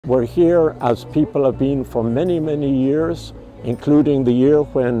We're here as people have been for many, many years, including the year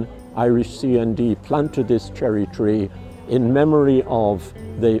when Irish CND planted this cherry tree in memory of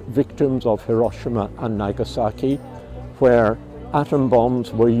the victims of Hiroshima and Nagasaki, where atom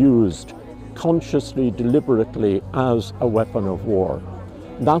bombs were used consciously, deliberately as a weapon of war.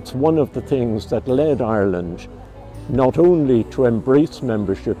 That's one of the things that led Ireland not only to embrace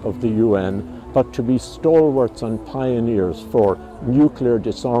membership of the UN, but to be stalwarts and pioneers for nuclear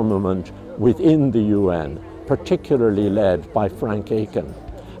disarmament within the UN, particularly led by Frank Aiken.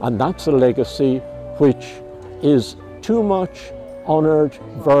 And that's a legacy which is too much honoured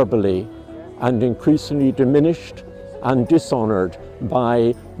verbally and increasingly diminished and dishonoured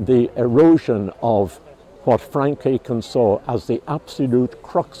by the erosion of what Frank Aiken saw as the absolute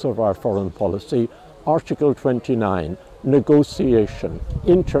crux of our foreign policy, Article 29, negotiation,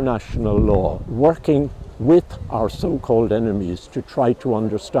 international law, working with our so-called enemies to try to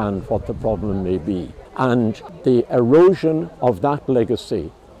understand what the problem may be. And the erosion of that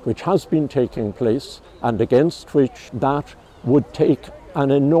legacy, which has been taking place and against which that would take an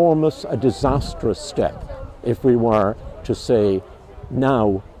enormous, a disastrous step if we were to say,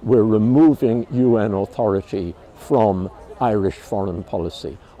 now we're removing UN authority from Irish foreign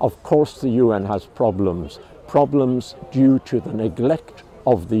policy. Of course the UN has problems due to the neglect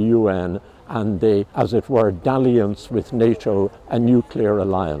of the UN and the, as it were, dalliance with NATO, a nuclear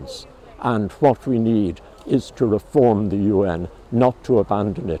alliance. And what we need is to reform the UN, not to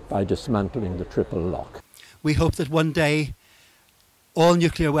abandon it by dismantling the triple lock. We hope that one day all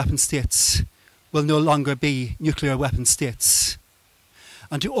nuclear weapon states will no longer be nuclear weapon states.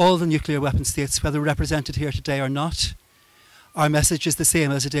 And to all the nuclear weapon states, whether represented here today or not, our message is the same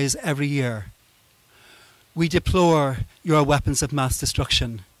as it is every year. We deplore your weapons of mass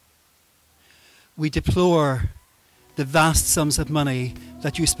destruction. We deplore the vast sums of money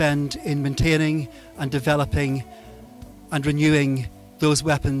that you spend in maintaining and developing and renewing those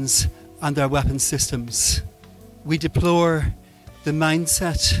weapons and their weapons systems. We deplore the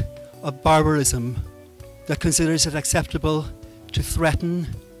mindset of barbarism that considers it acceptable to threaten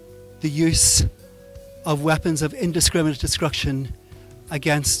the use of weapons of indiscriminate destruction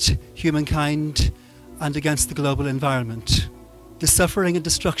against humankind and against the global environment. The suffering and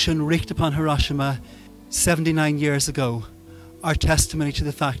destruction wreaked upon Hiroshima 79 years ago are testimony to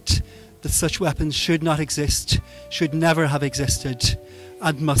the fact that such weapons should not exist, should never have existed,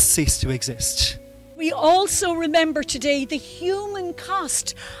 and must cease to exist. We also remember today the human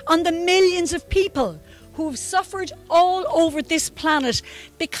cost on the millions of people who have suffered all over this planet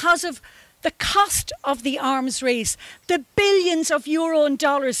because of the cost of the arms race, the billions of euro and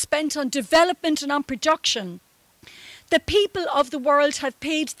dollars spent on development and on production. The people of the world have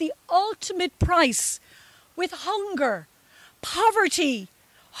paid the ultimate price with hunger, poverty,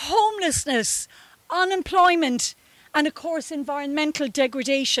 homelessness, unemployment, and of course environmental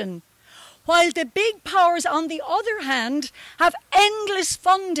degradation. While the big powers, on the other hand, have endless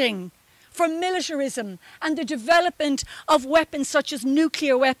funding for militarism and the development of weapons such as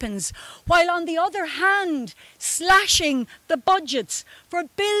nuclear weapons, while on the other hand slashing the budgets for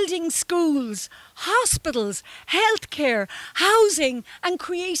building schools, hospitals, healthcare, housing and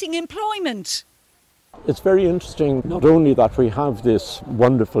creating employment. It's very interesting not only that we have this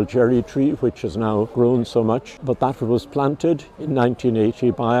wonderful cherry tree which has now grown so much, but that it was planted in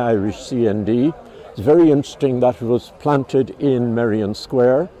 1980 by Irish CND. It's very interesting that it was planted in Merrion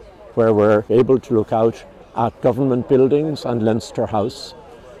Square, where we're able to look out at government buildings and Leinster House.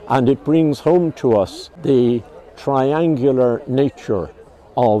 And it brings home to us the triangular nature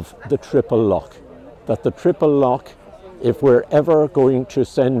of the triple lock. That the triple lock, if we're ever going to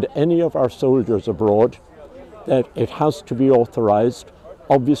send any of our soldiers abroad, that it has to be authorised,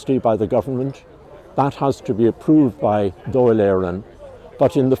 obviously by the government. That has to be approved by Dáil Éireann.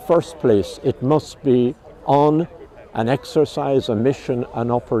 But in the first place, it must be on an exercise, a mission,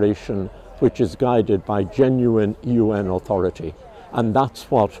 an operation which is guided by genuine UN authority. And that's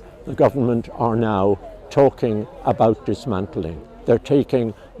what the government are now talking about dismantling. They're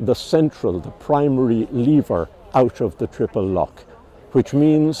taking the central, the primary lever out of the triple lock, which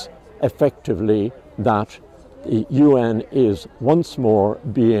means effectively that the UN is once more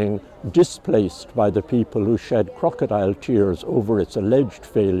being displaced by the people who shed crocodile tears over its alleged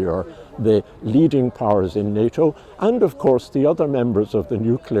failure, the leading powers in NATO, and of course the other members of the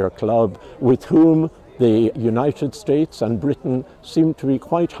nuclear club with whom the United States and Britain seem to be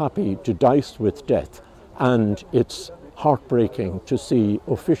quite happy to dice with death. And it's heartbreaking to see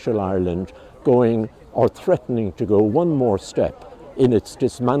official Ireland going or threatening to go one more step in its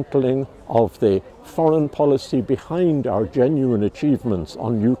dismantling of the foreign policy behind our genuine achievements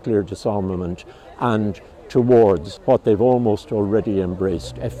on nuclear disarmament and towards what they've almost already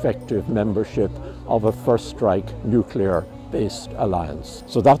embraced, effective membership of a first strike nuclear-based alliance.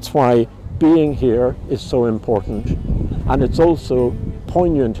 So that's why being here is so important, and it's also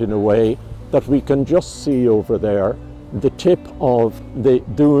poignant in a way that we can just see over there the tip of the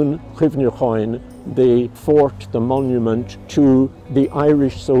Dún Chibhneochain, the fort, the monument to the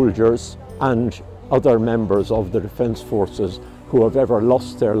Irish soldiers and other members of the Defence Forces who have ever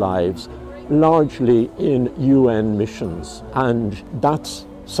lost their lives, largely in UN missions. And that's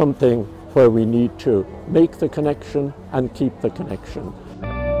something where we need to make the connection and keep the connection.